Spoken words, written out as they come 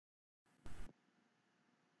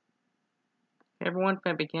Hey everyone,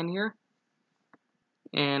 Fampican here,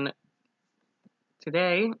 and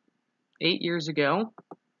today, 8 years ago,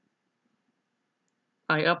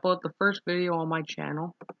 I uploaded the first video on my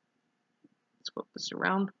channel. Let's flip this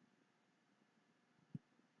around.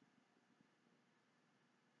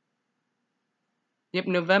 Yep,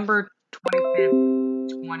 November 25th,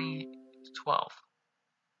 2012.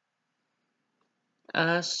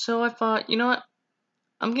 So I thought, you know what,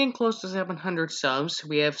 I'm getting close to 700 subs.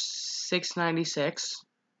 We have 696.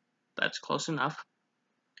 That's close enough.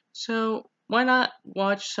 So, why not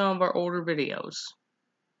watch some of our older videos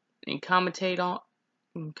and commentate on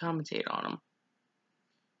them?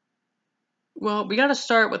 Well, we gotta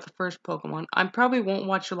start with the first Pokemon. I probably won't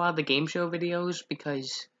watch a lot of the game show videos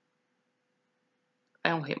because I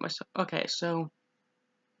don't hate myself. Okay, so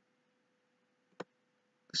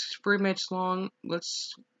this is 3 minutes long.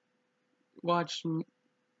 Let's watch.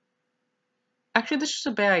 Actually, this is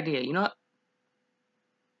a bad idea. You know what?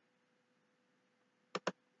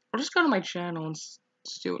 I'll just go to my channel and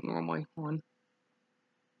just do it normally. Hold on.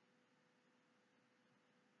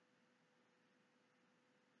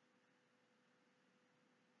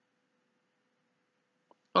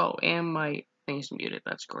 Oh, and my thing's muted.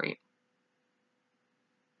 That's great.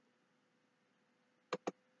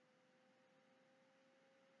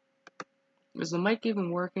 Is the mic even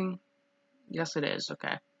working? Yes, it is.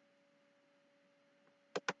 Okay.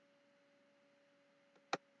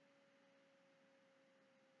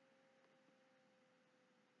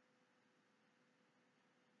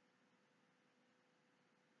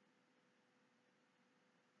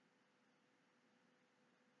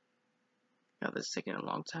 God, this is taking a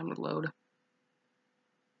long time to load.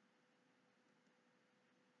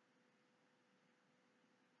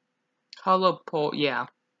 Hollow Pole, yeah.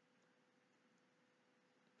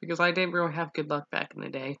 Because I didn't really have good luck back in the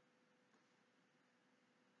day.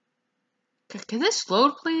 Can this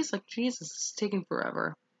load, please? Like, Jesus, it's taking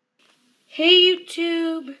forever. Hey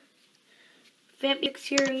YouTube, Vampix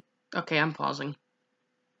here. Okay, I'm pausing.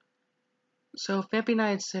 So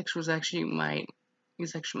Fampi96 was actually my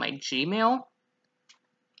Gmail.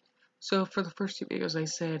 So for the first 2 videos I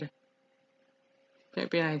said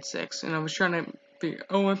Fampi96, and I was trying to be,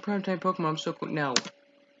 oh, I'm Primetime Pokemon, I'm so cool. No.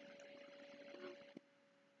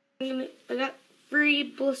 I got free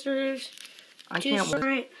blisters. I can't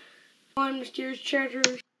wait. One mysterious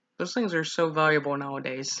treasures. Those things are so valuable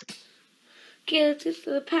nowadays. Okay, let's get to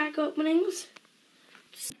the pack openings.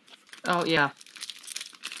 Oh, yeah.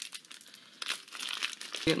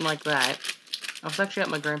 Didn't like that. I was actually at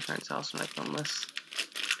my grandparents' house when I filmed this.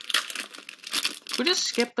 Could we just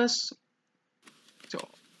skip this? So,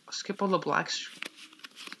 skip all the black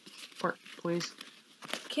part, please.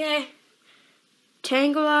 Okay.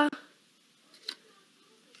 Tangela.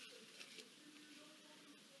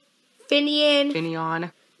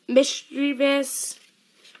 Finneon. Mischievous.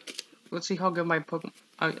 Let's see how good my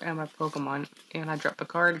Pokemon. And I dropped a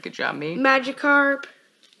card. Good job, me. Magikarp.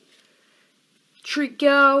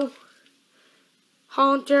 Trico.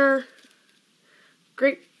 Haunter.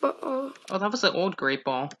 Great Ball. Oh, that was the old Great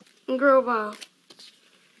Ball. And Grovyle.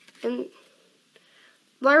 And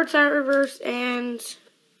Larvitar Reverse and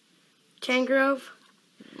Tangrove.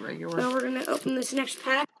 Regular. Now we're going to open this next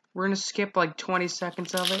pack. We're going to skip like 20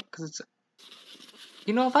 seconds of it, because it's...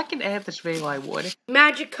 You know, if I could edit this video, I would.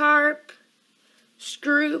 Magikarp.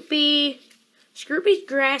 Scroopy. Scroopy's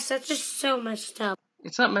grass, that's just so messed up.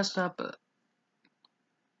 It's not messed up, but...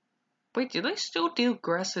 Wait, did they still do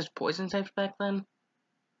grass as poison types back then?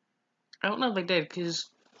 I don't know if they did, because...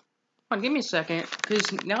 Hold on, give me a second,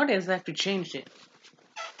 because nowadays they actually changed it.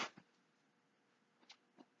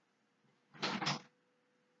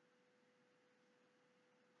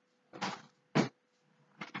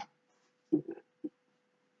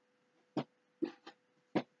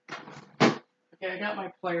 Okay, I got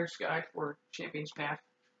my player's guide for Champion's Path.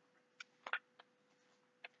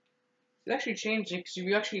 It actually changed it, because if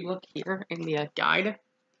you actually look here in the guide,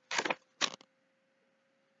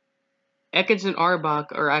 Ekans and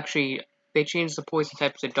Arbok are actually, they changed the poison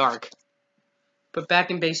types to dark. But back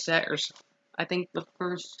in base set, or I think the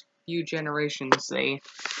first few generations,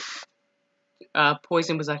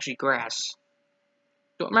 poison was actually grass.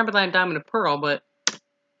 Don't remember that in Diamond and Pearl, but...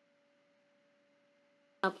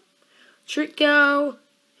 Trico.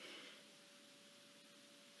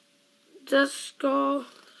 Duskull.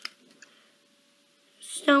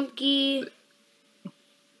 Stunky.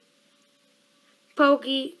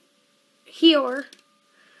 Pokey. Healer.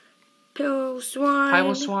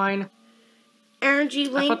 Piloswine. Energy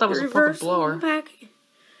Link. I thought that was a Pokeblower. Blower. Pack.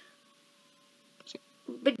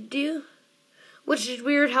 Badoo. Which is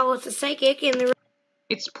weird how it's a psychic and the...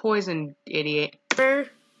 It's poison, idiot. Oh,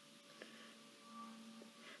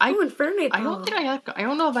 Infernape. I don't think I have. I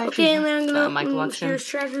don't know if I actually Okay, have and then I'm that gonna in my open collection. Here's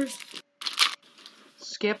treasures.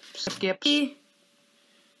 Skips.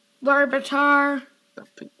 Larvitar.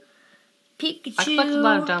 Pikachu. I collect a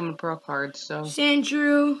lot of Diamond Pearl cards, so.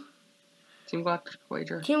 Sandrew. Team Galactic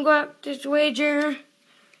Wager. Team Galactic Wager.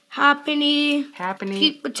 Happiny.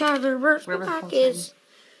 Pikachu. The reverse pack is.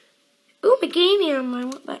 Ooh,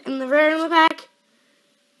 Meganium. And the rare in the pack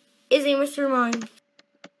is a Mr. Mime.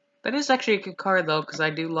 That is actually a good card, though, because I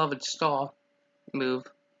do love its stall move.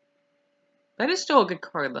 That is still a good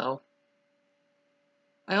card, though.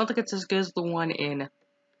 I don't think it's as good as the one in...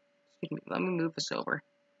 Excuse me, let me move this over.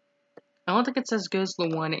 I don't think it's as good as the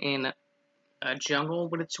one in Jungle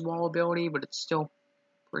with its wall ability, but it's still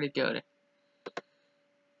pretty good.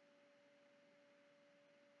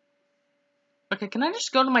 Okay, can I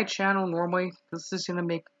just go to my channel normally? This is gonna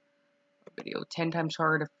make a video 10 times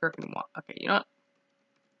harder to freaking watch. Okay, you know what?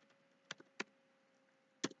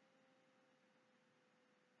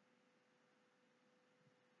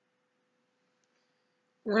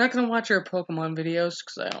 We're not gonna watch our Pokemon videos,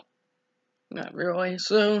 because I don't... Not really,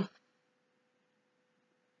 so...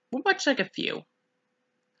 We'll watch like a few.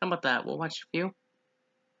 How about that? We'll watch a few.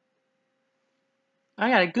 I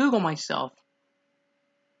gotta Google myself.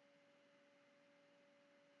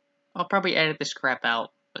 I'll probably edit this crap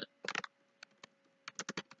out, but...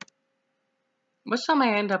 Most time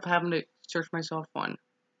I end up having to search myself on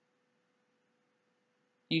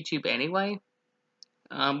YouTube anyway.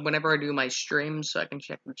 Whenever I do my streams, so I can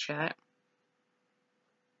check the chat.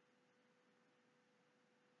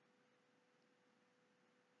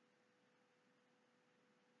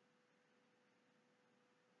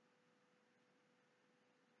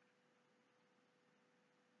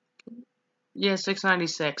 Yeah,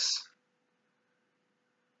 696.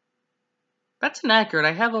 That's inaccurate.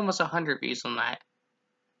 I have almost 100 views on that.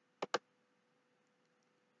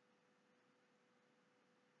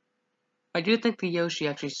 I do think the Yoshi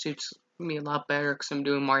actually suits me a lot better because I'm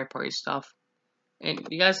doing Mario Party stuff. And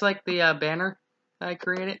you guys like the banner that I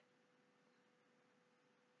created?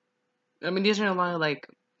 I've been using a lot of like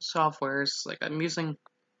softwares. Like I'm using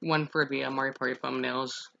one for the Mario Party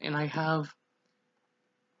thumbnails, and I have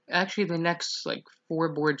actually the next like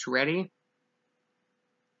 4 boards ready.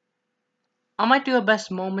 I might do a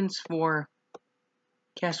best moments for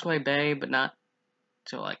Castaway Bay, but not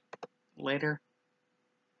till like later.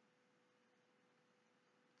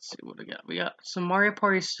 Let's see what we got. We got some Mario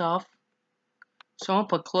Party stuff. So I'll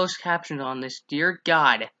put closed captions on this. Dear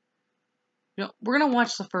God. You know, we're gonna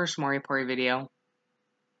watch the first Mario Party video.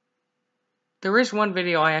 There is one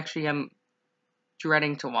video I actually am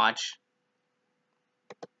dreading to watch.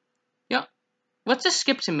 Yeah, let's just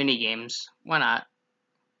skip to mini games. Why not?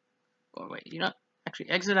 Oh wait, you know, actually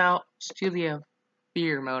exit out. Let's do the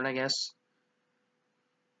fear mode, I guess.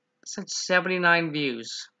 It's at 79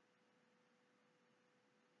 views.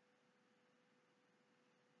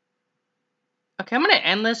 Okay, I'm gonna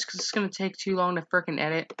end this because it's gonna take too long to frickin'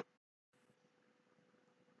 edit.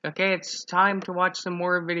 Okay, it's time to watch some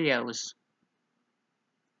more videos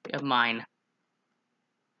of mine.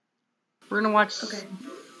 We're gonna watch. Okay.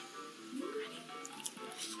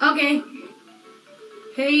 Okay.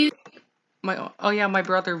 Hey, you. Oh yeah, my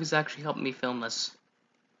brother was actually helping me film this.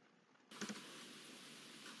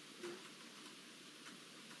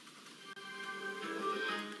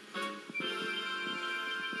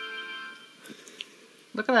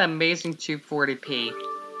 Look at that amazing 240p.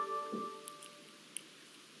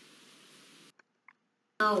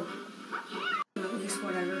 Oh. At least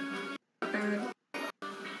whatever.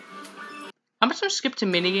 I'm just gonna skip to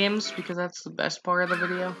minigames because that's the best part of the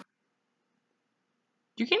video.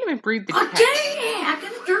 You can't even read the text. Dang it! I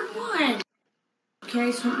got a dirt one!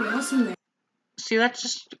 Okay, something else in there. See, that's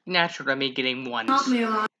just natural to me getting ones. Help me a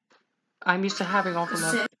lot. I'm used to having all of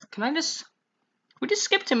them. Can I just... We just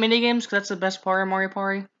skip to minigames because that's the best part of Mario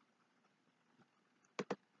Party.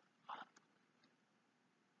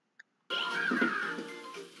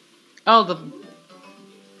 Oh, the...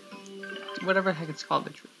 Whatever the heck it's called.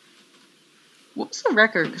 What's the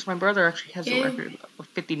record? Because my brother actually has a record of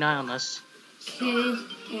 59 on this. Okay,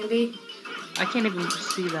 Andy. I can't even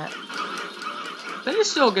see that. That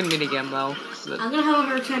is still a good minigame, though. I'm gonna have a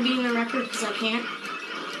hard time beating the record because I can't.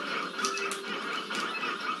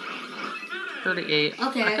 38.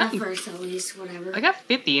 Okay, I got first at least, whatever. I got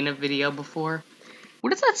 50 in a video before.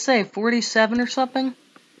 What does that say? 47 or something?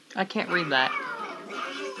 I can't read that.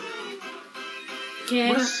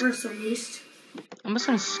 Okay, I got first at least. I'm just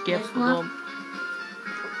gonna skip a little.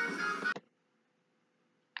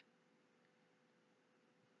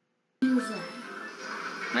 Who's that?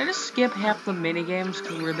 Can I just skip half the minigames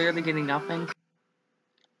because we're literally getting nothing?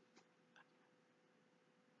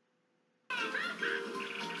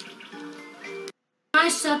 I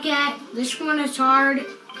suck at this one is hard.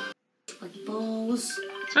 Like balls.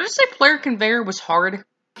 So I just say player conveyor was hard?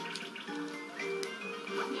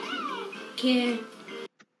 Okay.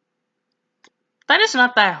 That is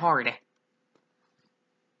not that hard.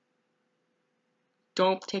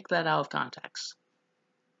 Don't take that out of context.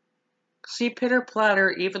 See, Pitter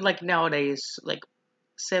Platter, even like nowadays, like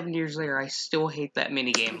 7 years later, I still hate that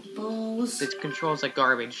minigame. Balls. It controls like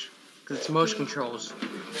garbage. Because it's motion controls.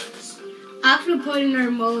 After putting our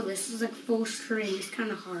mode, this is like full screen. It's kind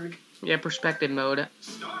of hard. Yeah, perspective mode.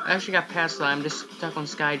 I actually got past that. I'm just stuck on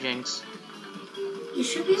Skyjinx. You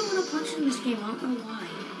should be able to punch in this game. I don't know why.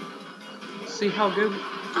 See how good?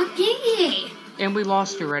 Okay. And we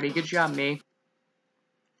lost already. Good job, me.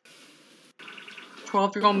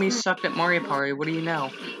 12-year-old me sucked at Mario Party. What do you know?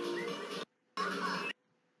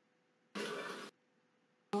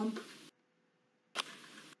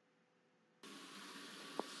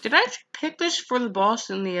 Did I pick this for the boss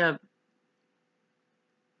in the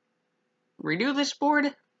redo this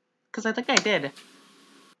board? Because I think I did.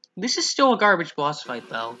 This is still a garbage boss fight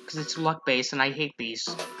though, because it's luck based and I hate these.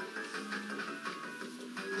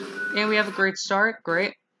 And we have a great start.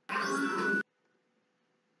 Great.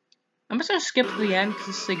 I'm just gonna skip to the end because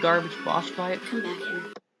this is a garbage boss fight. Come back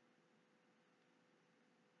here.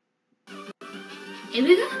 If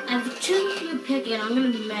you pick it, I'm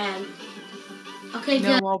gonna be mad. Okay,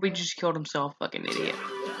 no, good. well, we just killed himself, fucking idiot.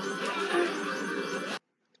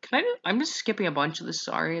 Can I? I'm just skipping a bunch of this.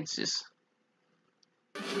 Sorry, it's just.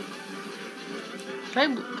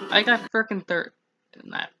 I got frickin' third in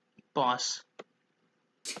that boss.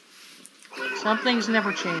 Some things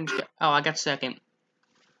never change. Oh, I got second.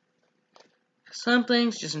 Some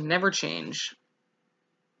things just never change.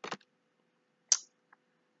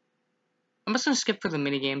 I'm just gonna skip for the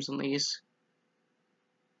minigames on these.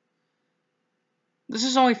 This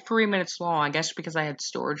is only 3 minutes long, I guess because I had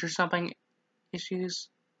storage or something issues.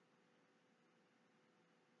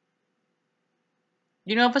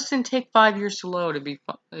 You know, if this didn't take 5 years to load,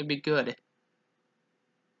 it'd be good.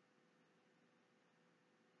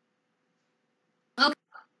 Okay.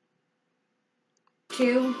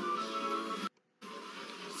 2.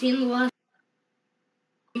 Seen the last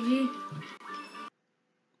TV?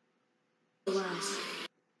 The last.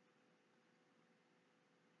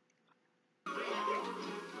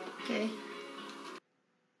 Okay.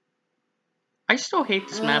 I still hate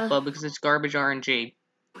this map though because it's garbage RNG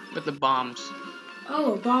with the bombs.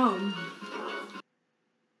 Oh, a bomb.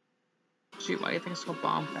 Shoot, why do you think it's called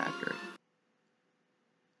Bomb Factory?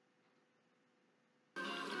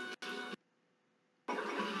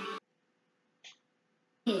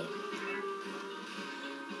 Hey.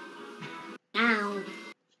 Ow.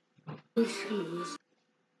 Shoes.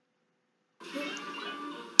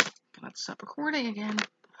 Let's stop recording again.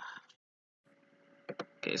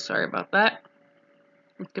 Okay, sorry about that.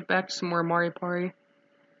 Let's get back to some more Mario Party.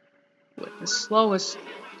 With the slowest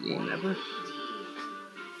game ever.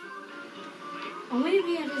 Oh,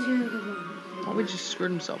 maybe I just heard the one. Waluigi just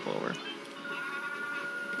screwed himself over.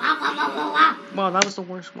 Wow. Wow, that was the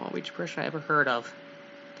worst Waluigi impression I ever heard of.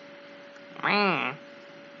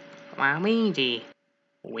 Waluigi.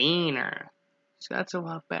 Wiener. So that's a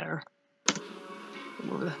lot better.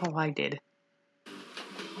 What the hell I did.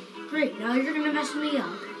 Great, now you're gonna mess me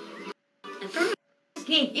up. After this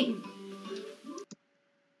game.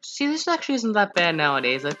 See, this actually isn't that bad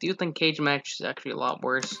nowadays. I do think Cage Match is actually a lot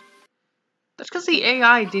worse. That's because the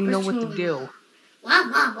AI didn't know what to do.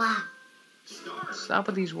 Wah. Stop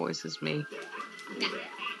with these voices, me.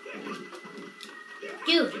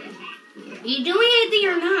 Dude, are you doing anything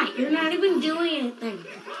or not? You're not even doing anything.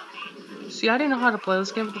 See, I didn't know how to play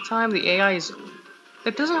this game at the time. The AI is...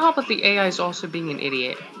 It doesn't help that the AI is also being an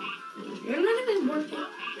idiot. You're not even working.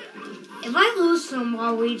 If I lose some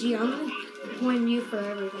Waluigi, I'm gonna blame you for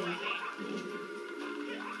everything.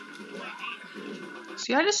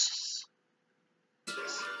 See, I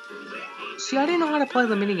didn't know how to play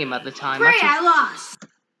the minigame at the time. Great, I lost.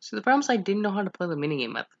 See, the problem is I didn't know how to play the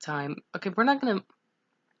minigame at the time. Okay, we're not gonna...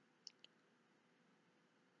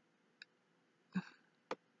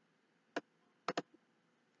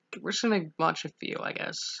 We're just gonna watch a few, I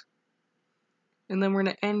guess. And then we're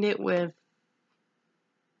gonna end it with...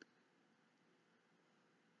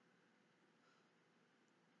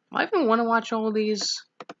 Do I even want to watch all of these?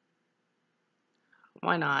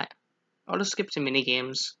 Why not? I'll just skip to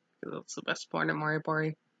minigames. Because that's the best part of Mario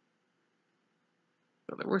Party.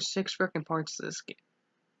 But there were 6 freaking parts to this game.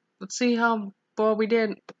 Let's see how well we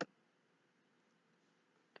did.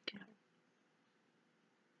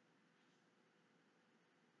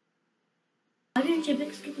 Why didn't you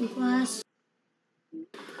pick skipping class?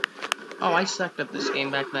 Oh, I sucked at this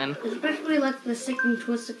game back then. Especially like the Sick and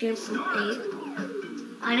Twisted game from 8.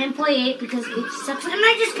 I didn't play 8 because 8 sucks, and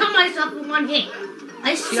I just killed myself in one hit.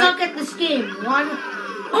 I suck at this game.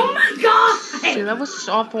 Oh my god! See, that was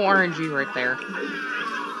awful RNG right there.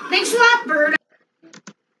 Thanks for that, bird.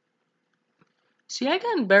 See, I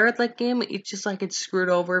got better at that game. It's just like it's screwed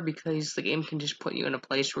over because the game can just put you in a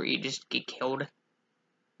place where you just get killed.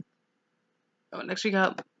 Oh, next we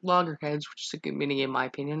got Loggerheads, which is a good minigame in my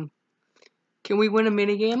opinion. Can we win a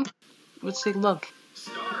minigame? Let's take a look.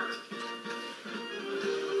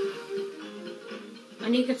 I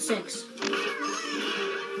need to get 6.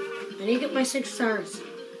 I need to get my 6 stars.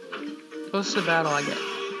 What's the battle I get?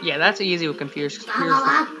 Yeah, that's easy with computers.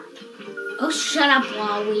 Oh, shut up,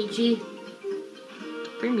 Waluigi.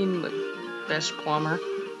 What do you mean, like, best plumber?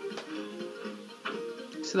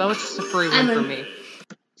 So that was just a free win for me.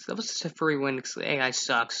 So that was just a free win because the AI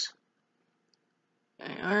sucks.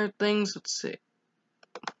 Other things, let's see.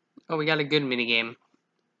 Oh, we got a good minigame.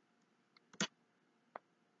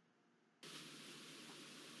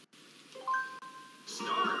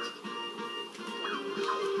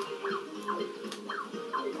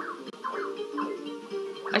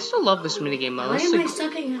 I still love this minigame though. Why am I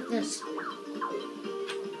sucking at this?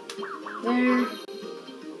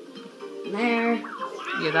 There.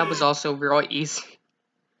 Yeah, that was also real easy.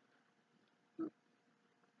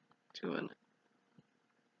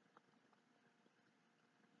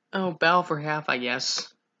 Oh, Battle for Half, I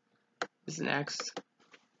guess, is next.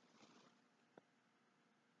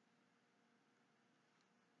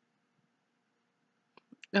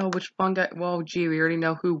 Oh, which one guy? Well, gee, we already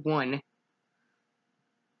know who won.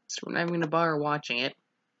 So we're not even gonna bother watching it.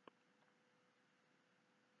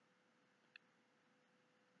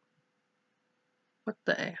 What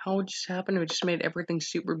the hell just happened? We just made everything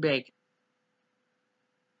super big.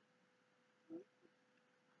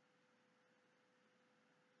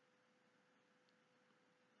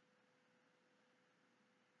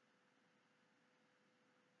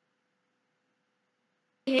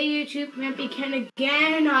 Hey YouTube, Nappy Ken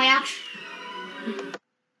again. I actually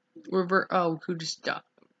Revert. Oh, who just died?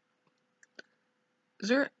 Is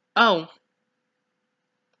there? Oh,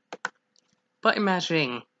 button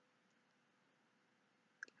mashing.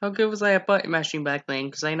 How good was I at button mashing back then?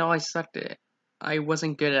 Because I know I sucked at it. I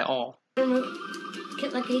wasn't good at all.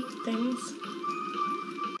 get like 8 things.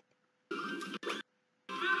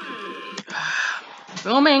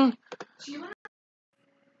 Filming.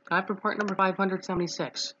 Time for part number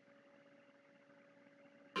 576.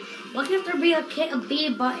 Why can't there be a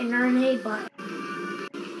B button or an A button?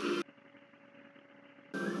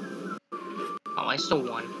 Oh, I still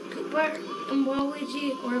won. Koopa and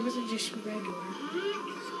Waluigi, or was it just regular?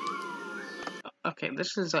 Okay,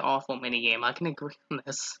 this is an awful minigame. I can agree on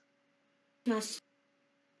this. Nice.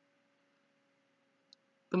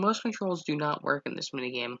 The motion controls do not work in this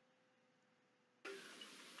minigame.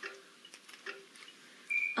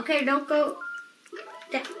 Okay, don't go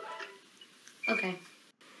down. Okay.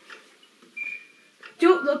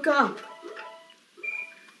 Don't look up.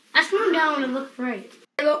 I swim down and look right.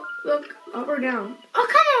 Look up or down. Oh,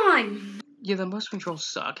 come on! Yeah, the motion controls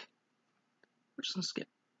suck. We're just gonna skip.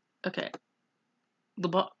 Okay.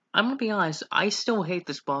 I'm gonna be honest, I still hate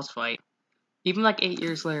this boss fight. Even like 8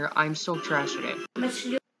 years later, I'm still trash at it.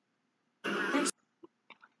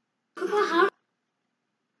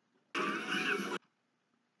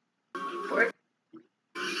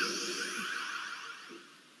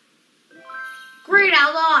 Great,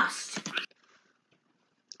 I lost!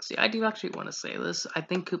 See, I do actually want to say this. I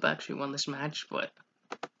think Koopa actually won this match, but...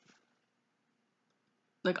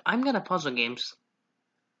 Like, I'm good at puzzle games.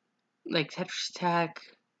 Like Tetris Attack,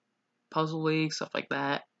 Puzzle League, stuff like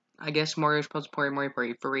that. I guess Mario's Puzzle Party, Mario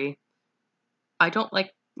Party 3. I don't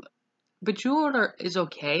like... Bejeweled is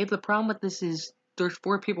okay. The problem with this is there's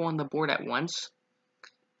 4 people on the board at once.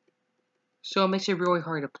 So it makes it really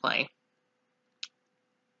hard to play.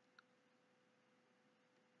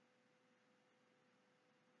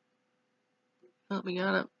 Well, we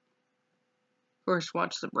gotta, of course,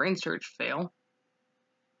 watch the brain surge fail.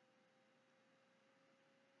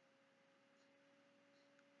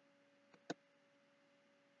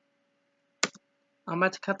 I'm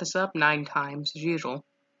about to cut this up 9 times, as usual.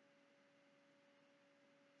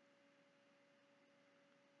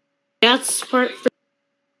 That's part 3.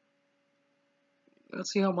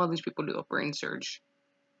 Let's see how well these people do a brain surge.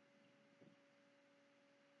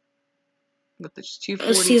 But there's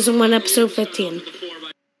 240. Season 1, episode 15.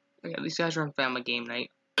 Okay, these guys are on Family Game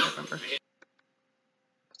Night. I remember.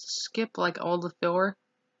 Skip like all the filler.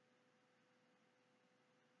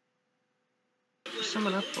 Sum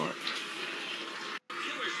it up for it.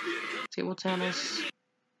 Table tennis.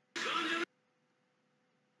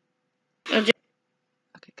 Okay,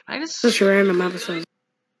 can I just... Just random episodes.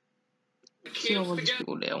 See what these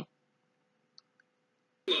people do.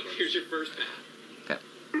 Look, here's your first pass. Okay.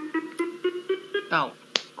 Oh,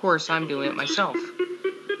 of course I'm doing it myself.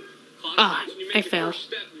 Ah, I failed.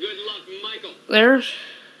 Good luck, Michael. There's...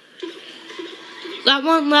 That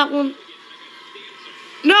one.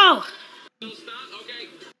 No! Don't stop, okay.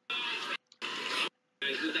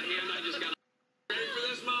 This is the hand I just got. Ready for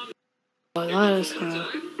this, Mom? Oh, that is kind of...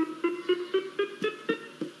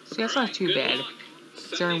 See, that's not too bad,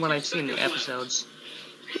 considering what I've seen in the episodes.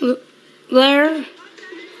 There.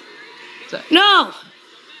 No!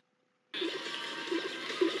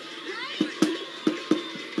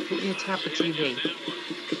 Let me tap the TV.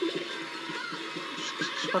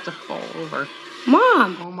 She's about to fall over.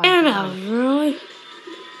 Mom! Oh my Anna, God. really?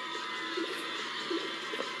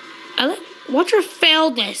 Watch her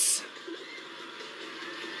fail this.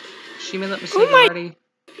 She made that mistake Oh my- already.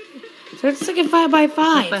 So it's like a 5x5. It's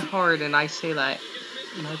not that hard, and I say that.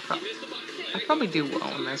 And I probably do well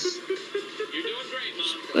on this. You're doing great, Mom.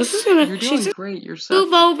 This is gonna... You're doing she's great yourself.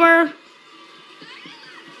 move over.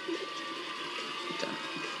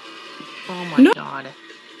 Oh my No. God.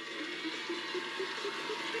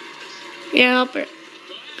 Yeah, help her.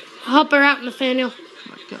 Help her out, Nathaniel. Oh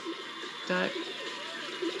my God. That...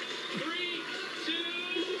 3, 2,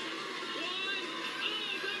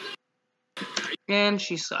 1. And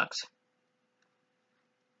she sucks.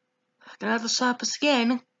 Gonna have to stop this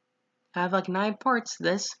again. I have like 9 parts to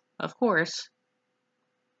this, of course.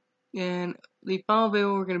 And the final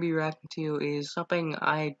video we're gonna be reacting to is something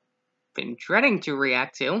I've been dreading to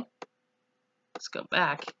react to. Let's go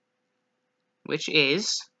back. Which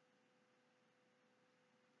is...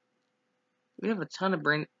 We have a ton of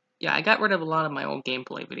brand... Yeah, I got rid of a lot of my old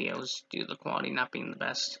gameplay videos due to the quality not being the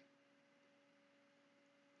best.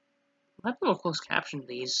 I have a little closed caption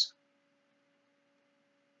these.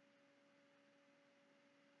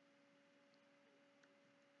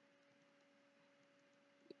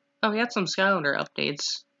 Oh, we had some Skylander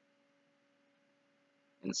updates.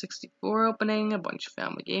 N64 opening, a bunch of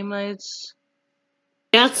family game nights.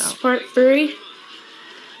 That's part 3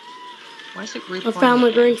 Why is it replaying? of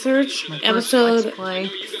Family Green Search, My first episode Let's Play.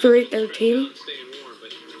 313. Staying warm, but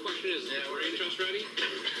the question is, were you just ready?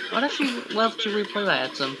 I'd actually love to replay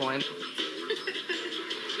that at some point.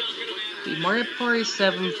 The Mario Party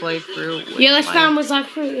 7 playthrough. with Yeah, this my- time was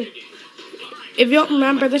actually... If you don't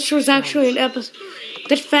remember, this was actually an episode...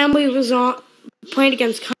 This family was on playing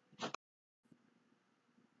against...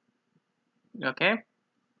 Okay.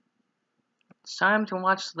 It's time to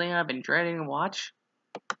watch the thing I've been dreading to watch.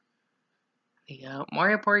 The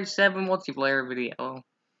Mario Party 7 multiplayer video.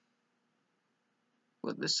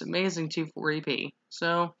 With this amazing 240p.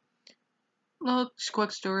 So, look, just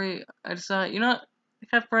quick story. I decided, you know what? I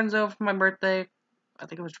had friends over for my birthday. I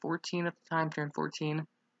think I was 14 at the time, turned 14.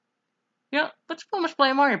 You know, let's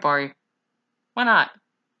play Mario Party. Why not?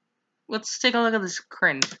 Let's take a look at this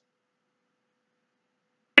cringe.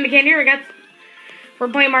 We're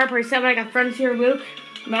playing Mario Party 7. I got friends here, Luke,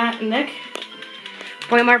 Matt, and Nick.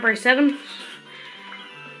 Playing Mario Party 7.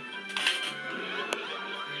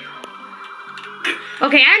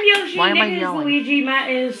 Okay, I'm Yoshi. Why am I Nick is yelling? Luigi. Matt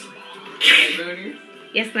is...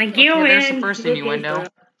 Yes, thank you. Okay, there's the and first Luke is innuendo.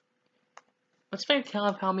 Brett. Let's make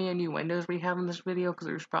count of how many innuendos we have in this video, because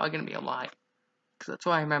there's probably going to be a lot. Because that's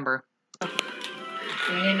what I remember. Why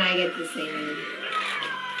didn't I get the same?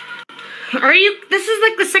 Are you... This is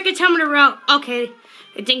like the second time in a row. Okay.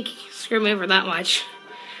 I think screw me over that much.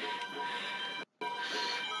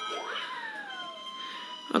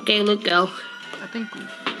 Okay, Luke, go. I think...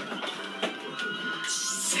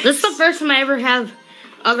 This is the first time I ever have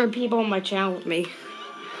other people on my channel with me.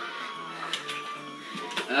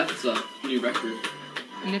 That's a new record.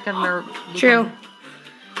 Nick had never... True.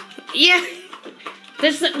 Yeah.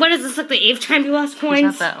 This, what is this, like the 8th time you lost It's coins?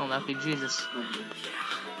 not that unlucky, Jesus.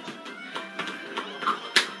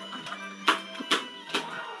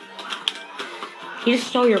 He just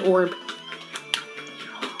stole your orb.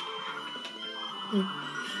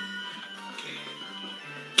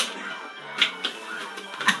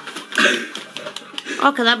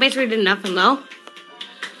 Okay, that basically did nothing though.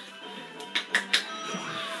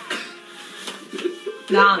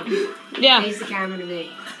 Dog. Yeah. Face the camera to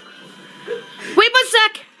me. Wait 1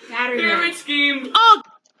 sec. Battery. Pyramid scheme! Oh,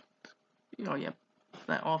 Oh, yeah.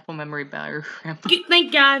 That awful memory barrier.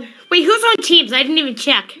 thank God. Wait, who's on teams? I didn't even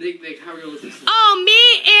check. Nick, how are you with this? Oh,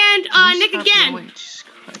 me and Nick again.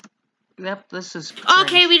 Yep, this is.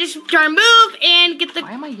 Okay, we just try to move and get the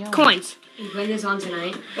Why am I yelling? coins. Is Gwen on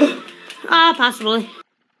tonight? Possibly.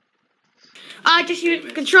 Just use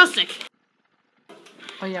the control stick.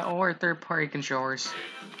 Oh yeah, or third-party controllers.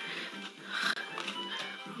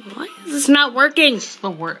 Why is this not working? This is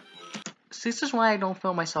the worst. See, this is why I don't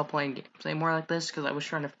film myself playing games anymore like this, because I was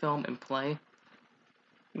trying to film and play.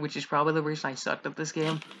 Which is probably the reason I sucked at this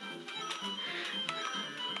game.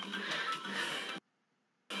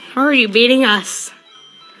 How are you beating us?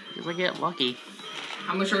 Because I get lucky.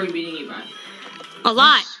 How much are we beating you by? A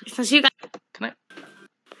lot. Since you got Can I...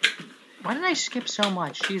 Why did I skip so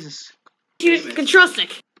much? Jesus. use the control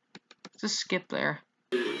stick. Just skip there.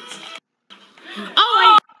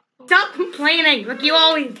 Oh, stop complaining like you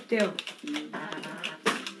always do.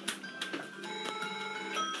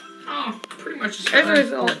 Oh, pretty much just As a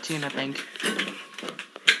result. 14, I think.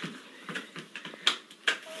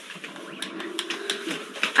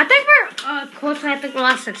 I think we're close. I think the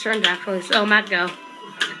last 6 turns actually. So Matt, go.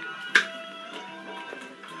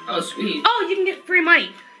 Oh, sweet. Oh, you can get free money.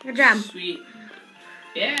 Good job. Sweet.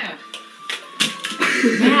 Yeah.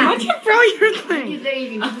 Why'd you throw your thing? There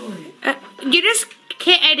you go. You just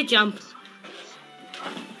can't add a jump.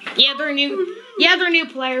 Yeah, they're new. Yeah, they're new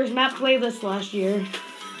players. Matt played this last year.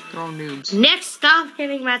 Throw noobs. Next, stop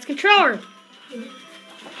getting Matt's controller.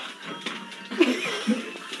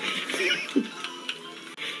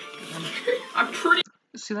 I'm pretty.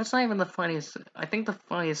 See, that's not even the funniest. I think the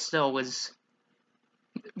funniest still was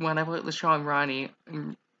when I put LaShawn and Ronnie.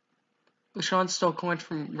 And LaShawn stole coins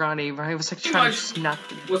from Ronnie. Ronnie was like trying to snuck.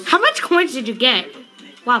 How much coins did you get?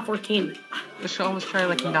 Wow, 14. LaShawn was trying to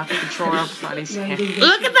like knock the controller off Ronnie's hand.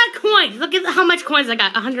 Look at that coin. Look at how much coins I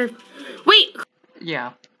got. 100. Wait.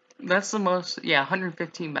 Yeah, that's the most. Yeah,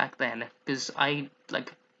 115 back then. Because I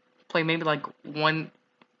like play maybe like 2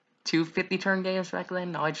 50-turn games back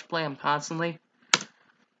then. Now I just play them constantly.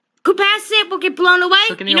 Who passes it will get blown away.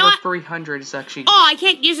 So getting You know over what? 300 is actually. Oh, I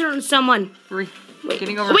can't use it on someone.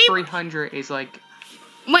 Getting over wait. 300 is like.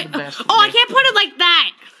 Wait. The best Oh, I way. can't put it like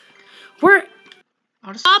that. We're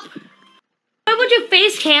I'll just. up. What would you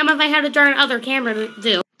face cam if I had to turn other camera to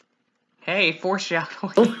do? Hey,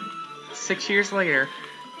 foreshadowing. 6 years later.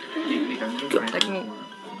 You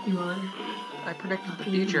want? I predicted the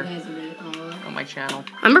future on my channel.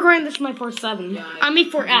 I'm recording this on my 4.7. I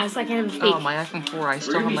mean 4S. I can't even speak. Oh, my iPhone 4. I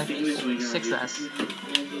still have my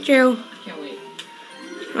 6S. True. Can't wait.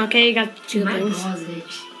 Okay, you got 2 My things. balls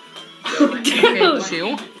itch. Okay, Dude,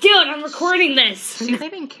 2. dude, I'm recording this. See, they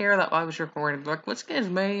didn't care that I was recording. Like, let's get as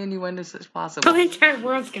many innuendos as possible. The entire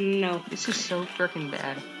world's gonna know. This is so freaking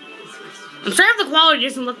bad. I'm sorry if the quality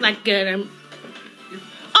doesn't look that good.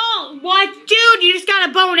 Oh, what? Dude, you just got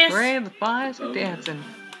a bonus. Brave, the fives are dancing.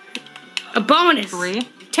 A bonus. 3.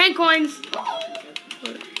 10 coins.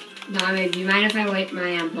 Donna, do you mind if I wipe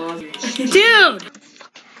my balls? Dude.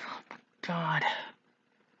 God.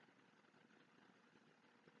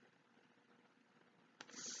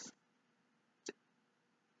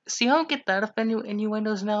 See, I don't get that offended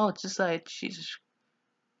innuendos now. It's just like, Jesus.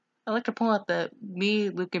 I like to point out that me,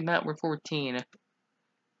 Luke, and Matt were 14.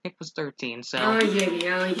 Nick was 13, so. Oh,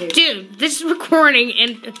 joking. Dude, this is recording,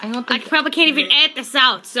 and I don't I think. probably can't even edit this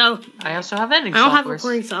out, so I also have editing I don't have software.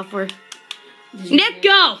 recording software. Nick,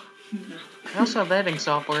 go! I also have editing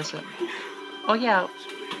software, so. Oh, yeah.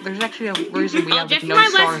 There's actually a reason we have just no for my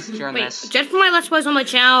stars let's during wait, this. just for my Let's Plays on my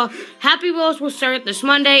channel, Happy Wheels will start this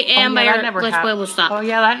Monday, and that my never Let's Play will stop. Oh,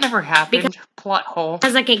 yeah, that never happened. Because- Plot hole.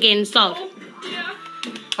 Because I can't get installed.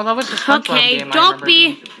 Oh, that was the SpongeBob Okay, game I don't remember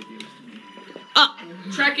be... doing. Oh,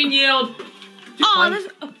 Track and yield.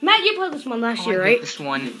 Matt, you played this one last Oh, year, I right? hate this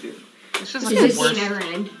one. This is Does like this the game worst. never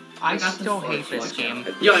end? I got the still first hate this one.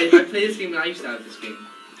 game. Yo, I played this game and I used to have this game.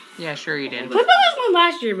 Yeah, sure you did. We played this one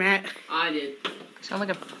last year, Matt. I did. Sound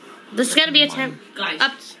like a. This is gonna be a 10... Guys,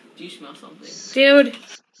 Up, do you smell something? dude.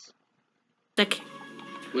 Sick.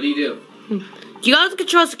 What do you do? You go to the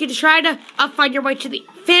control stick to try to find your way to the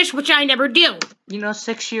finish, which I never do. You know,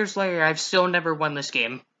 6 years later, I've still never won this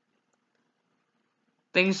game.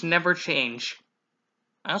 Things never change.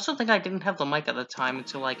 I also think I didn't have the mic at the time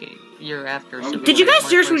until like a year after. So Did you guys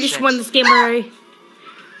seriously just win this game already?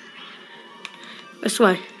 This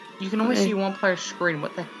way. You can only see one player's screen.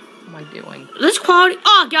 What the heck am I doing? This quality.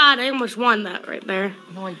 Oh god, I almost won that right there.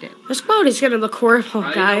 No, I didn't. This quality's gonna look horrible,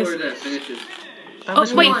 I guys. know where that finishes. That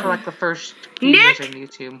was wait. me for like the first few years Nick? on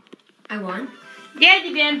YouTube. I won. Yeah,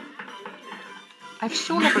 you did. I've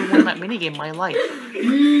still never won that minigame in my life.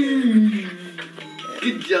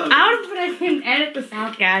 Good job. I would have put in edit this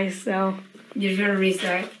out, guys. So. You're gonna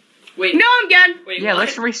restart. Wait. No, I'm good. Wait. Yeah, what?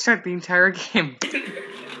 let's restart the entire game.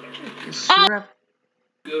 Oh.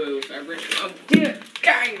 Go fabric. Oh, Dude,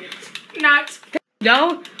 dang it. Nuts.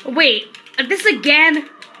 No? Wait. This again?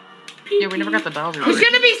 Yeah, we never got the Bowser. Who's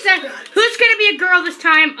gonna be a girl this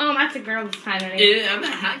time? Oh, that's a girl this time. Anyway. yeah, I'm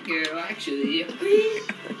a hot girl, actually.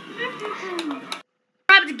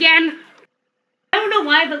 Rubbed again. I don't know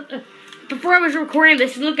why, but before I was recording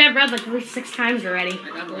this, look, I rubbed like at least 6 times already. I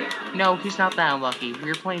got black. No, he's not that unlucky. We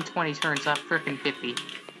were playing 20 turns, not freaking 50.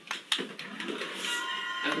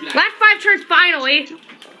 Last 5 turns finally.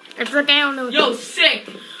 It's like I don't know. Yo, sick!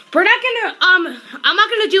 We're not gonna I'm not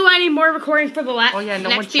gonna do any more recording for the Oh, yeah, no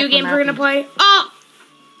one next few checked the games we're gonna map. play. Oh,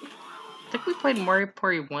 I think we played Mario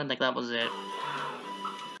Party 1, like that was it.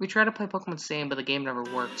 We tried to play Pokemon Same, but the game never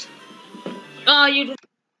worked. you just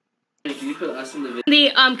Can you put us in the video?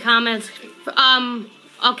 the comments.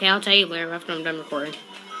 Okay, I'll tell you later after I'm done recording.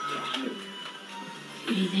 What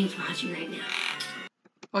do you think's watching right now?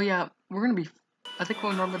 Oh, yeah, we're gonna be. I think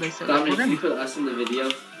what normally they say. Dominic, We're can you gonna put us in the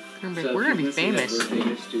video? we're gonna be famous. We're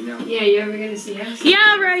famous too now. Yeah, you ever gonna see us?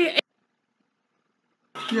 Yeah, right.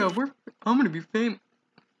 Yeah, I'm gonna be famous.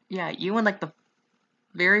 Yeah, you and like the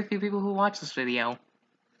very few people who watch this video.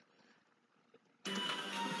 What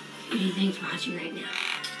do you think's watching right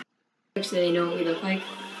now? So they know what we look like.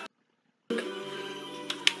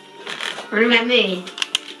 What about me?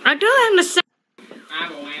 I do have to say. I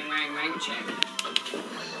have a wang check.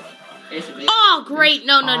 Basically. Oh, great!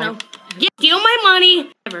 No. Yeah, steal my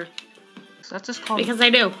money. Ever. So that's just called. Because I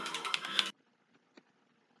do.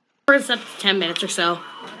 It's up to 10 minutes or so.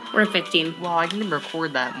 We're at 15. Well, I didn't even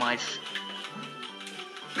record that much.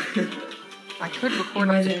 I could record It up to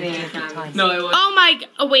wasn't me, 15 I at a time. promise. No, it was. Oh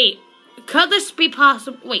my, wait. Could this be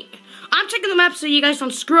possible? Wait. I'm checking the map so you guys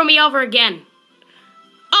don't screw me over again.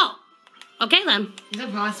 Oh. Okay then. Is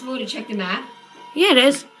it possible to check the map? Yeah, it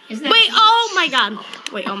is. Isn't that Wait, oh my god.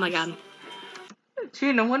 Wait, oh my god.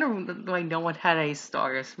 Gee, no wonder like no one had any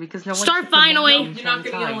stars because no one. Start took the map finally. on You're not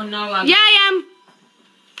gonna time. get no love. Yeah, I am.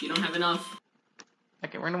 You don't have enough.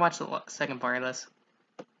 Okay, we're gonna watch the second part of this.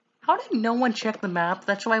 How did no one check the map?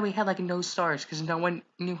 That's why we had like no stars because no one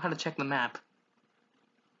knew how to check the map.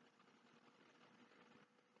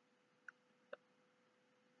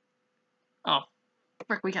 Oh,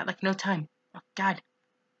 frick, we got like no time. Oh, God.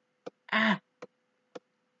 Ah.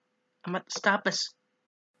 I'm about to stop this.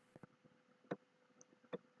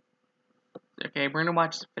 Okay, we're gonna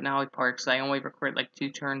watch the finale part because I only record like 2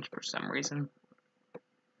 turns for some reason.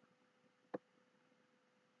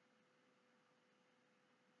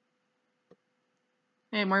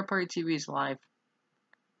 Hey, Mario Party TV is live.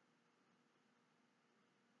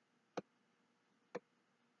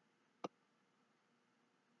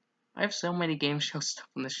 I have so many game show stuff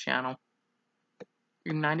on this channel.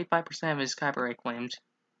 95% of it is copyright claimed.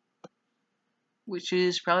 Which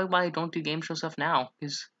is probably why I don't do game show stuff now,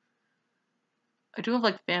 because I do have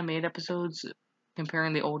like fan-made episodes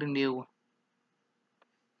comparing the old and new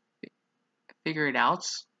Figure It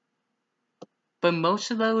Outs. But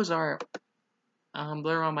most of those are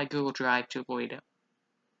they're on my Google Drive to avoid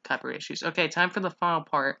copyright issues. Okay, time for the final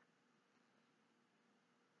part.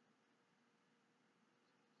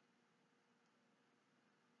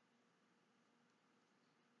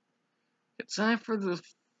 It's time for the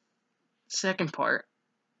second part.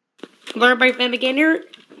 Mario Party fan beginner.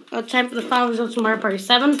 It's time for the final results of Mario Party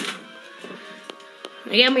 7.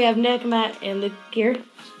 Again, we have Nick, Matt, and Luke here.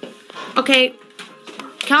 Okay.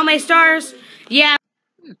 Count my stars. Yeah.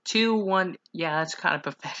 2, 1. Yeah, that's kind of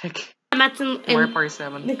pathetic. Matt's and Mario Party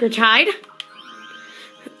 7. Nick are tied.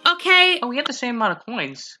 Okay. Oh, we have the same amount of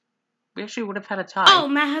coins. We actually would have had a tie. Oh,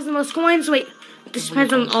 Matt has the most coins. Wait. This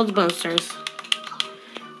depends on all the bonus stars.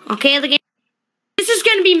 Okay, the game. This is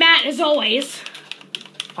gonna be Matt as always.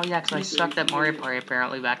 Oh yeah, because I sucked at Mario Party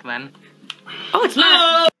apparently back then. Oh, it's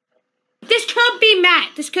Matt. This could be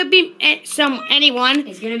Matt. This could be anyone.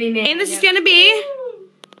 It's gonna be me. And this is gonna be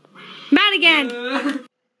Matt again.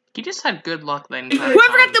 He just had good luck then. Whoever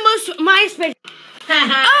got the most MySpace.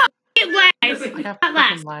 Oh, it last. I got Not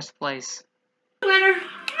last. freaking last place. Winner.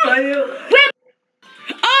 Whip.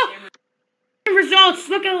 Oh, results.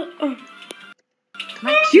 Look at. Oh. Can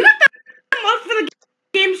I... You got the most for the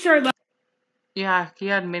game, sir. Yeah, he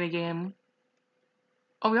had minigame.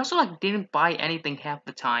 Oh, we also like didn't buy anything half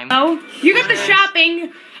the time. Oh, you got the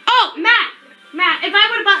shopping. Oh, Matt, if I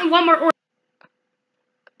would have bought one more order.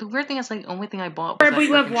 The weird thing is, like, the only thing I bought was Or that we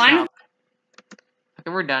have freaking one? shop.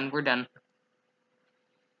 Okay, we're done.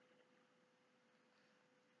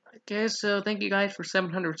 Okay, so thank you guys for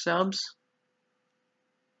 700 subs.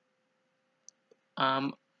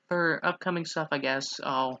 For upcoming stuff, I guess,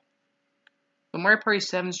 the Mario Party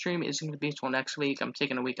 7 stream isn't going to be until next week. I'm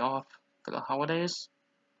taking a week off for the holidays.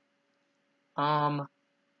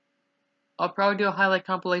 I'll probably do a highlight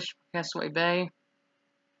compilation for Castaway Bay.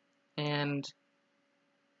 And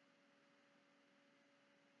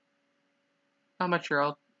I'm not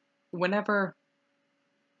sure. And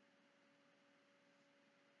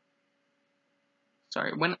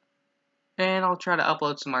I'll try to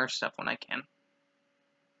upload some more stuff when I can.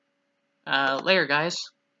 Later, guys.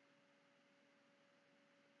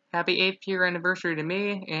 Happy 8th year anniversary to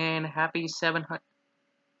me, and happy 700.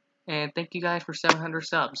 And thank you guys for 700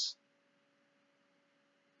 subs.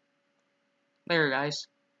 Later, guys.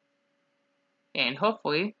 And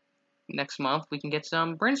hopefully, next month we can get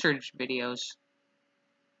some brain surge videos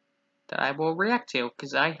that I will react to,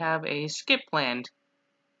 because I have a skip planned.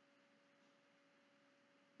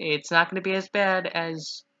 It's not going to be as bad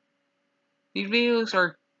as... These videos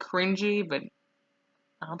are cringy, but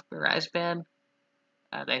I don't think they're as bad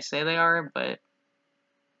as they say they are, but...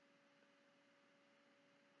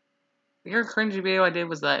 The other cringy video I did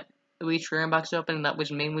was that Elite Rare Unbox Open, and that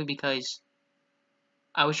was mainly because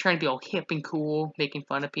I was trying to be all hip and cool, making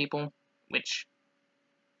fun of people, which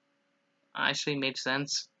actually made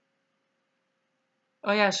sense.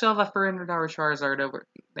 Oh yeah, I still have a $400 Charizard over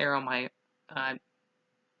there on my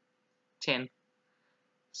tin.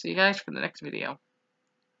 See you guys for the next video.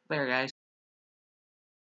 Later, guys.